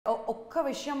ఒక్క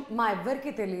విషయం మా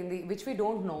ఎవ్వరికి తెలియంది విచ్ వీ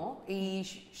డోంట్ నో ఈ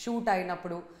షూట్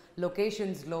అయినప్పుడు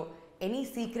లొకేషన్స్లో any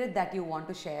secret that you want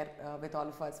to share with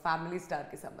all of us family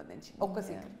స్టార్కి సంబంధించి ఒక్క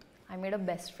secret. I made a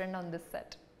best friend on this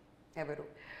set. ఎవరు?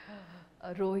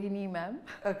 Rohini ma'am.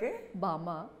 Okay.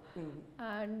 Bama.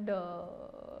 And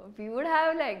we would have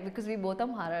like, because we both are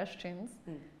Maharashtrians,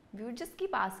 we would just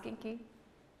keep asking ki.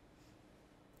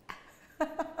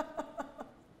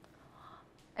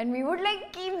 And we would like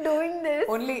keep doing this.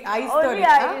 Only eyes Only story.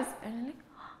 eyes. And I'm like,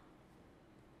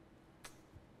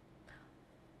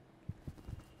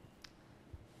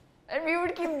 and we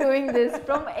would keep doing this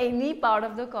from any part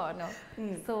of the corner.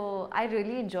 So I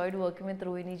really enjoyed working with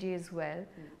Rohini ji as well.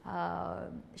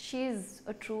 She's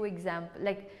a true example.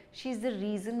 Like, she's the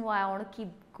reason why I want to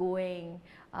keep going.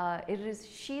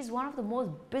 She's one of the most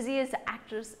busiest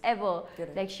actors ever.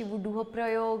 Correct. Like, she would do her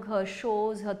prayog, her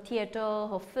shows, her theatre,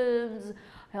 her films,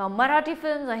 her Marathi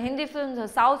films, her Hindi films,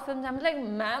 her South films. I'm like,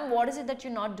 ma'am, what is it that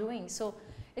you're not doing? So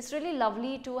it's really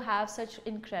lovely to have such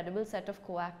incredible set of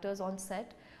co-actors on set.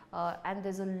 And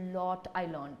there's a lot I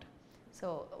learned. So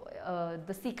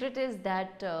the secret is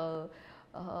that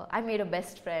I made a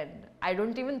best friend. I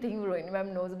don't even think Rohini ma'am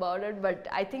knows about it, but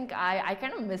I think I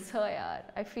kind of miss her.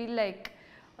 Yeah. I feel like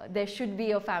there should be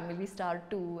a family star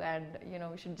too, and you know,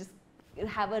 we should just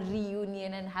have a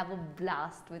reunion and have a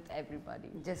blast with everybody.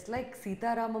 Just like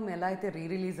Sitaramam ఎలా అయితే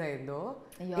release అయిందో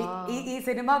Yeah. ఈ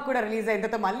cinema కూడా release అయిన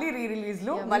తర్వాత మళ్ళీ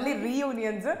రిలీజ్లు మళ్ళీ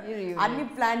reunions అన్ని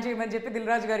ప్లాన్ చేయమని చెప్పి దిల్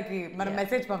రాజు గారికి మనం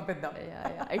మెసేజ్ పంపిద్దాం.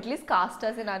 At least cast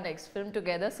us in our next film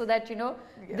together so that, you know,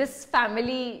 this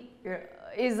family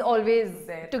is always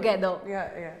There together. Yeah.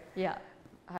 Yeah.